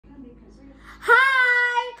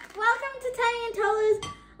Maddie and Tolu's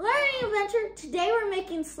learning adventure. Today we're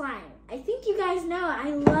making slime. I think you guys know I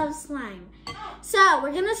love slime. So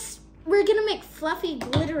we're gonna make fluffy,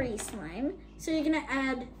 glittery slime. So you're gonna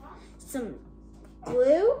add some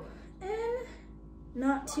glue and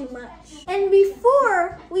not too much. And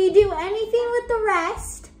before we do anything with the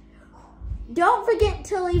rest, don't forget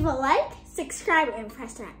to leave a like, subscribe, and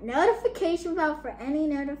press that notification bell for any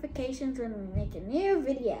notifications when we make a new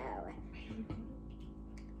video.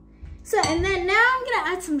 So, and then now I'm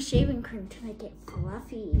gonna add some shaving cream to make it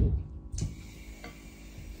fluffy.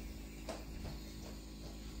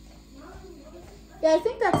 Yeah, I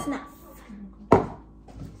think that's enough.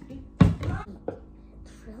 It's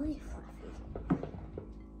really fluffy.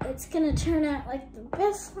 It's gonna turn out like the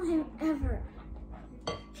best slime ever.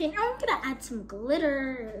 Okay, now I'm gonna add some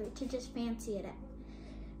glitter to just fancy it up.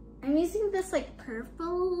 I'm using this like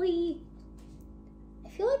purpley. I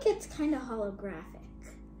feel like it's kind of holographic.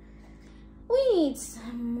 We need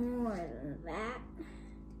some more than that.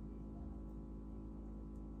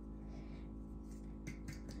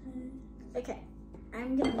 Okay,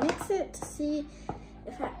 I'm gonna mix it to see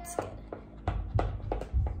if that's good.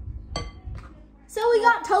 So we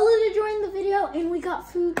got Tolu to join the video and we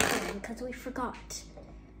got food coloring because we forgot.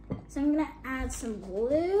 So I'm gonna add some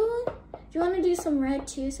blue. Do you want to do some red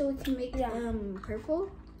too so we can make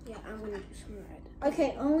purple? Yeah, I'm gonna do some red.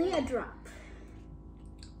 Okay, only a drop.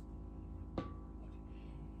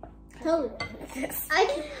 Tolu, I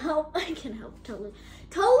can help Tolu.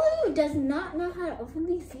 Tolu does not know how to open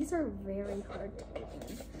these. These are very hard to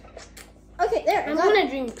open. Okay, there. I'm gonna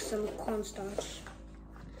drink some cornstarch.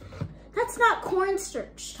 That's not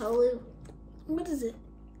cornstarch, Tolu. What is it?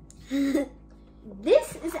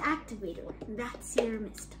 This is activator. That's your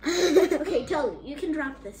mist. Okay, Tolu, you can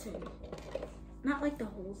drop this in. Not like the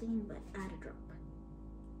whole thing, but add a drop.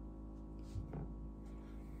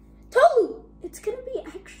 Tolu, it's gonna be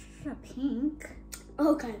extra pink.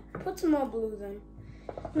 Okay, put some more blue then.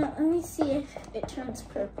 No, let me see if it turns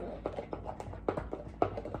purple.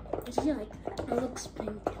 Do you like that? It looks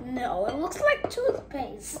pink. No, it looks like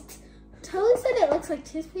toothpaste. Tolu said it looks like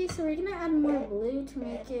toothpaste, so we're gonna add more blue to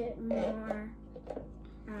make it more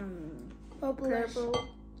purple-ish.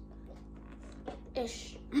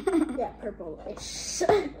 Yeah, purple-ish.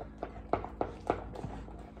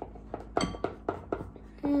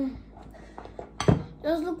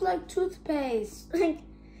 Those look like toothpaste. Like,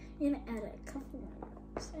 you're gonna add a couple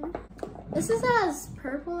more. This is as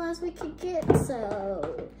purple as we could get,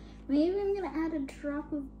 so maybe I'm gonna add a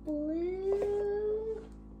drop of blue.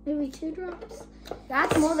 Maybe 2 drops.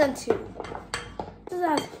 That's more than 2. This is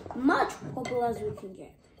as much purple as we can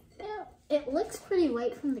get. Yeah, it looks pretty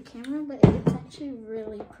white from the camera, but it's actually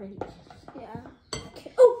really pretty. Yeah.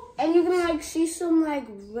 Okay. Oh, and you can like see some like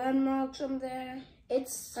red marks on there.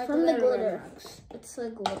 It's like from the glitter. It's the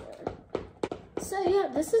glitter. So yeah,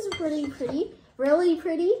 this is really pretty. Really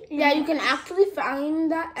pretty. Yeah, you can actually find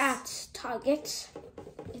that at Target.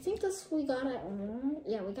 I think this we got at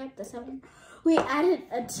yeah, we got this one. We added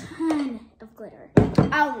a ton of glitter.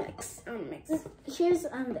 I'll mix. Here's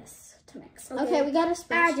this to mix. Okay, we got a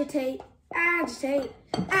sponge. Agitate, agitate,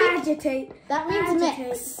 agitate. That means agitate.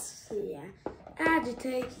 Mix. Yeah.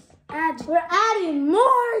 Agitate, agitate. We're adding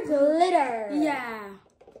more glitter. Yeah.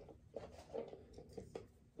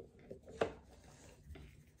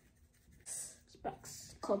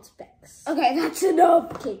 Specks. Called specks. Okay, that's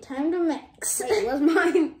enough. Okay, time to mix. Wait, where's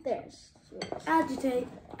mine? There's. Agitate,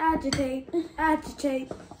 agitate, agitate.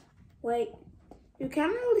 Wait, you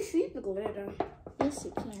can't really see the glitter. Yes,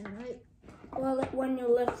 you can, right? Well, when you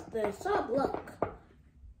lift this up, look.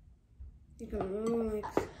 You can mix.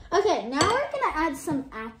 Okay, now we're gonna add some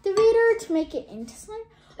activator to make it into slime.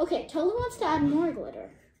 Okay, Tolu wants to add more glitter.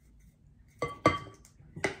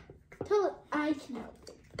 Tolu, I can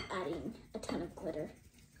help adding a ton of glitter.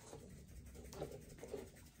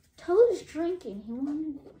 Tolu's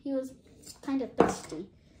drinking. He was kind of thirsty.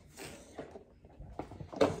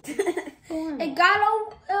 It got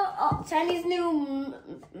Chinese new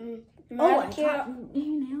manicure.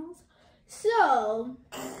 New nails. So,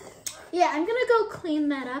 yeah, I'm gonna go clean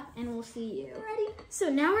that up and we'll see you. Ready? So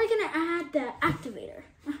now we're gonna add the activator.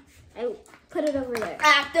 I put it over there.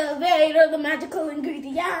 Activator, the magical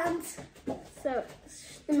ingredients. So,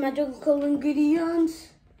 the magical ingredients.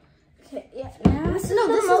 Okay, yeah. Now, this is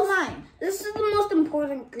mine. This is the most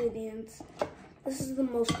important ingredient. This is the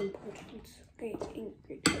most important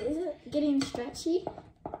ingredient. Is it getting stretchy?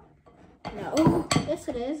 No. Yes,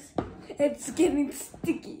 it is. It's getting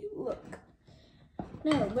sticky. Look.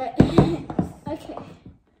 No, but okay.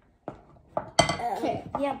 Okay.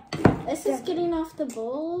 Yeah. This is getting off the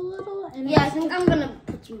bowl a little. And yeah, I think I'm gonna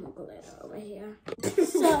put put some more glitter over here.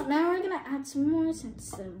 So now we're gonna add some more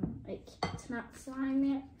since like it's not slime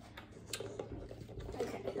yet.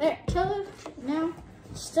 Okay, there, Taylor. Now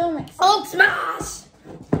still mix. Hulk smash!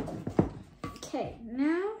 Okay,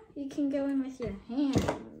 now you can go in with your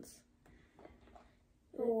hands.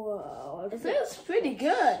 Whoa, it feels pretty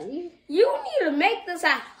good. You need to make this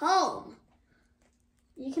at home.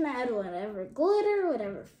 You can add whatever glitter,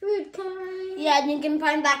 whatever food coloring. Yeah, and you can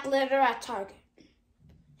find that glitter at Target.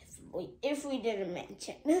 If we didn't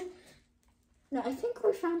mention. No, I think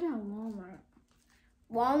we found it at Walmart.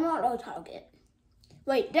 Walmart or Target?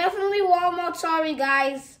 Wait, definitely Walmart. Sorry,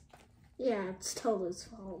 guys. Yeah, it's Tolu's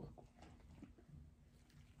fault.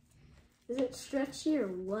 Is it stretchy or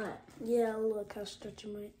what? Yeah, look how stretchy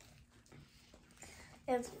mine.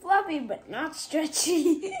 It's fluffy, but not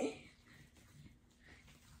stretchy.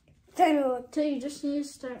 Take a look. So you just need to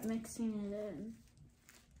start mixing it in.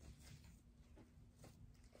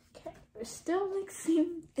 Okay, we're still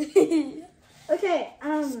mixing. Okay,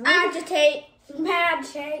 Agitate.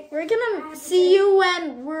 Magic. we're gonna see you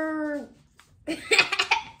when we're.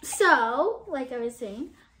 So, like I was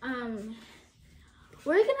saying,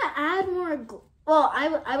 we're gonna add more glue. Well,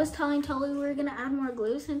 I was telling Tully we were gonna add more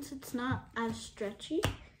glue since it's not as stretchy,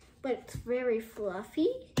 but it's very fluffy.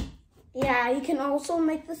 Yeah, you can also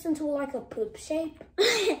make this into like a poop shape.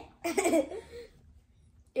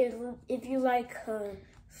 if you like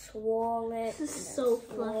swirl it. This is so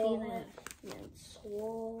fluffy that. And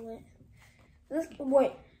swirl it. This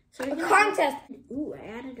wait. So A contest. Ooh, I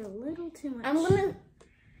added a little too much. I'm gonna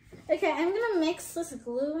mix this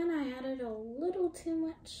glue in. I added a little too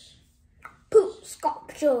much. poop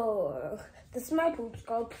sculpture. This is my poop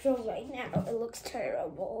sculpture right now. It looks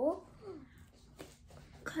terrible.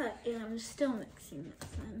 Cut. Yeah, I'm still mixing this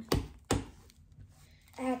in.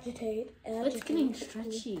 Agitate. It's getting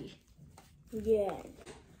stretchy. Yeah,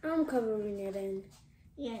 I'm covering it in.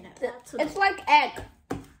 Yeah, I know. That's what It's like egg.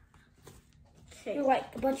 okay.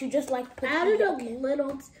 But you just like put Added a milk in.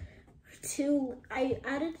 little too. I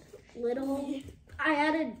added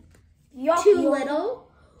Yuck, too yuck.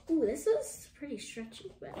 little. Ooh, this is pretty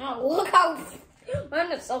stretchy. But Oh, look how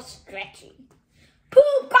mine is so stretchy.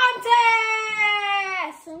 Poop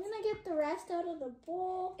contest! so I'm gonna get the rest out of the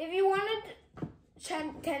bowl. If you wanted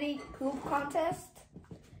Teddy poop contest,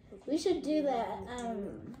 We should do that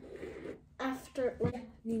after.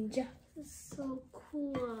 ninja. This is so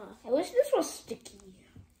cool. I wish this was sticky.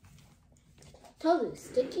 Totally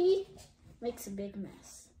sticky makes a big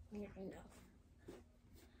mess. Yeah, I know.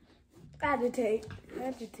 Agitate.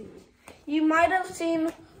 You might have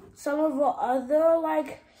seen some of our other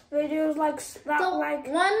videos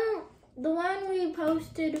The one we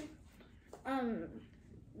posted,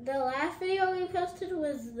 the last video we posted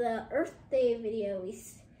was the Earth Day video.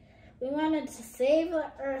 We wanted to save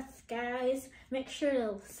the Earth, guys. Make sure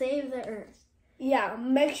to save the Earth. Yeah,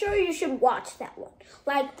 make sure you should watch that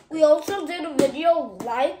one. We also did a video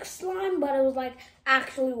like slime, but it was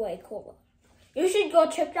actually way cooler. You should go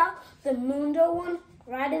check out the Mundo one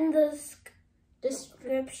right in the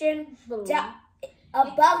description Below.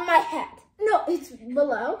 above my head. No, it's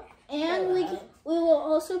below. And we will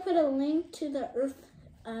also put a link to the Earth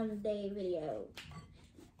Day video.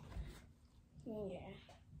 Yeah.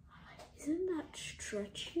 Isn't that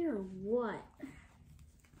stretchy or what?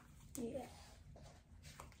 Yeah.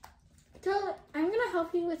 So I'm gonna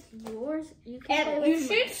help you with yours. You can play And with you mine.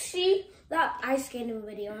 should see that ice skating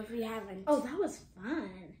video if you haven't. Oh, that was fun.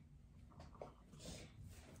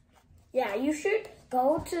 Yeah, you should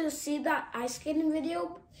go to see that ice skating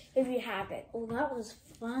video if you haven't. Oh, that was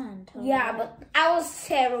fun. Tolu. Yeah, but I was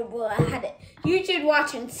terrible at it. You should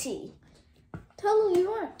watch and see. Tolu,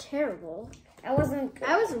 you weren't terrible. I wasn't good.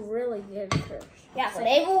 I was really good first. Yeah, but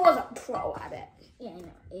Ava was a pro at it. Yeah, I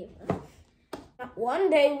know, Ava. One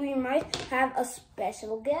day we might have a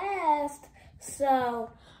special guest. So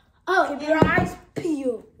keep your eyes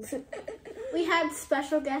peeled. We had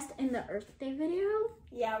special guest in the Earth Day video.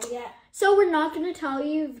 Yeah, we got. So we're not going to tell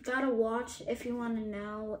you. You've got to watch if you want to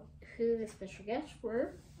know who the special guests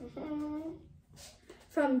were.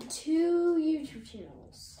 From 2 YouTube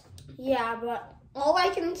channels. Yeah, but all I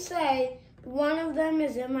can say, one of them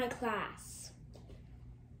is in my class.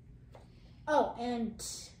 Oh, and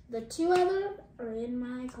the 2 other are in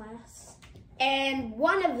my class. And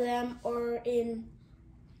one of them are in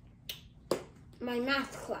my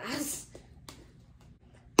math class.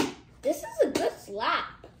 This is a good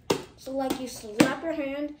slap. So you slap your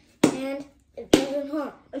hand and it doesn't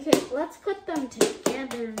hurt. Okay, let's put them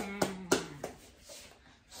together now.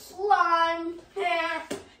 Slime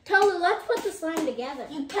hand. Tolu, let's put the slime together.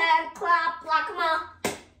 You can't clap like a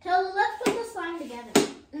Tolu, let's put the slime together.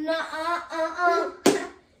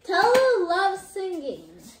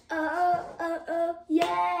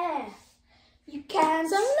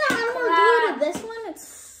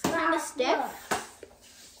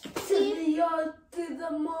 are through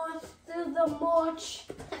the march.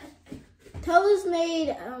 Tolu's made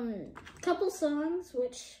a couple songs,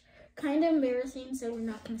 which kind of embarrassing, so we're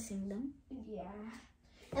not gonna sing them. Yeah.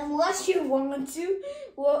 Unless you want to,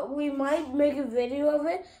 well, we might make a video of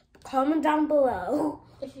it. Comment down below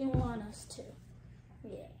if you want us to.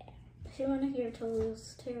 Yeah. If you want to hear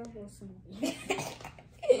Tolu's terrible singing.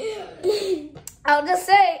 I'll just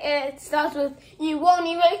say it starts with "You won't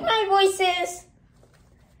erase my voices,"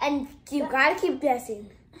 and you gotta keep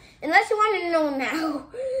guessing. Unless you want to know now.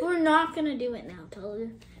 We're not gonna do it now,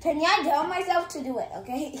 Tolu. Can I tell myself to do it?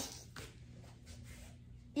 Okay.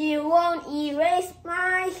 You won't erase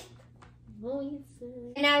my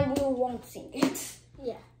voices, and I won't sing it.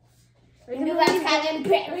 Yeah. Maybe that's kind of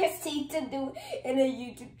embarrassing to do in a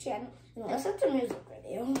YouTube channel. Unless it's a music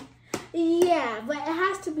video. Yeah, but it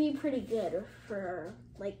has to be pretty good for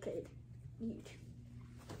like a YouTube,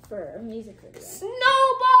 for a music video.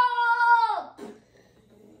 Snowball!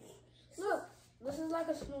 Look, this is like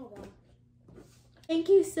a snowball. Thank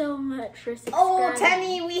you so much for subscribing. Oh,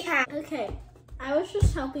 Tenny, we have. Okay, I was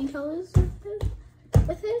just helping Tolu's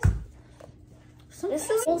with his.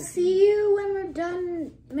 We'll see you when we're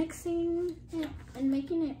done mixing it and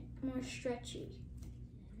making it more stretchy.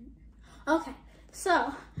 Okay,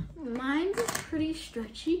 so mine's pretty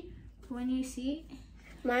stretchy. When you see it,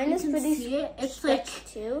 mine is pretty stretchy. It's like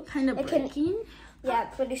too. Kind of breaking. Yeah,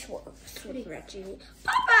 pretty stretchy.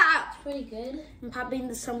 Pop out! It's pretty good. I'm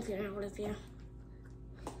popping something out of you.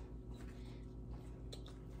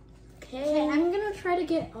 Okay, I'm gonna try to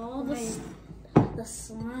get all the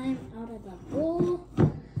slime out of the bowl,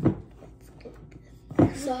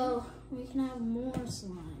 so we can have more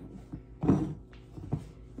slime.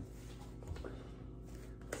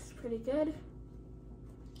 It's pretty good.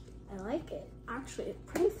 I like it. Actually, it's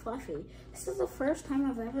pretty fluffy. This is the first time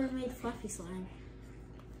I've ever made fluffy slime.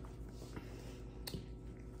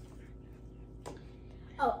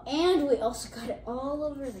 Oh, and we also got it all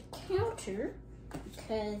over the counter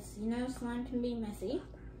because, you know, slime can be messy.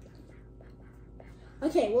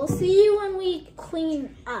 Okay, we'll see you when we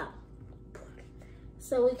clean up,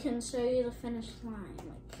 so we can show you the finished slime.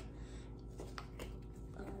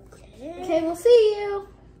 Okay, we'll see you.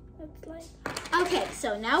 Okay,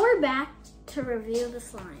 so now we're back to review the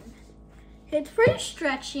slime. It's pretty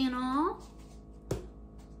stretchy and all.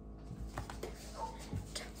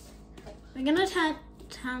 We're gonna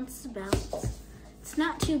bounce. It's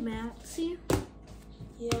not too bouncy.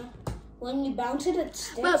 Yeah. When you bounce it, it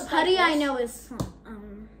sticks. But putty, I know is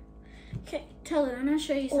okay, Tolu, I'm gonna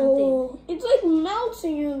show you something. Oh, it's like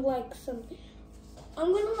melting like something.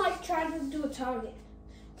 I'm gonna like try to do a target.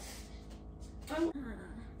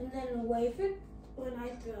 And then wave it when I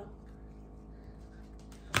throw.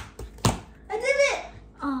 I did it!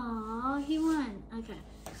 Aw, he won. Okay,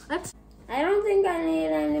 let's. I don't think I need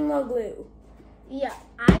any more glue. Yeah,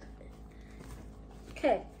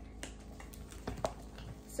 okay.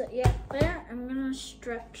 So yeah, there. I'm gonna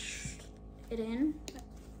stretch it in,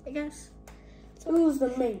 I guess. So who's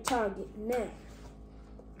the main target now?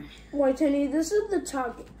 Wait, Tenny, this is the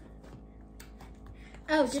target.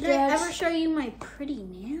 Oh, did I ever show you my pretty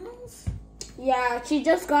nails? Yeah, she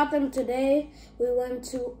just got them today.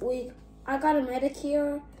 I got a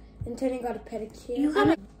manicure and Tenny got a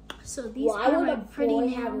pedicure. So these are my pretty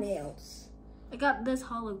nails. Have nails. I got this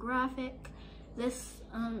holographic, this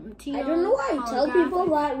teal. I don't know why I tell people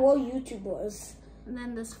that we're YouTubers. And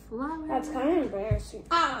then this flower. That's kind of embarrassing.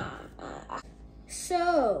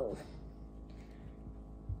 So,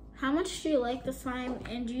 how much do you like the slime,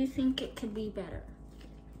 and do you think it could be better?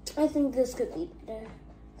 I think this could be better.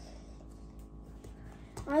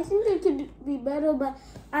 I think it could be better, but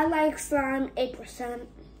I like slime 8%.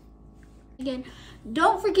 Again,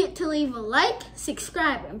 don't forget to leave a like,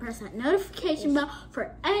 subscribe, and press that notification bell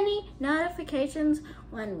for any notifications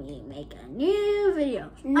when we make a new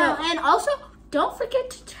video. No. Oh, and also, don't forget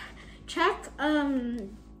to check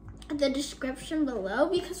the description below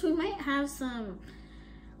because we might have some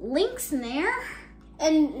links in there.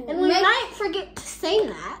 And we might forget to say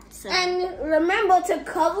that. So. And remember to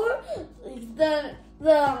cover the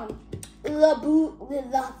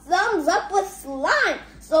thumbs up with slime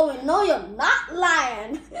so we know you're not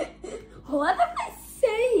lying. What am I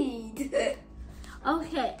saying?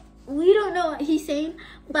 Okay, we don't know what he's saying,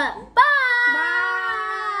 but bye!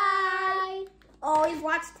 Bye! Always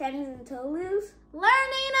watch Tenny's and Tolu's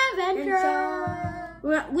Learning Adventure!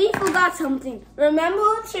 We forgot something.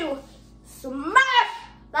 Remember to smash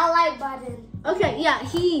that like button. Okay, yeah,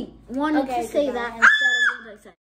 he wanted to say that instead.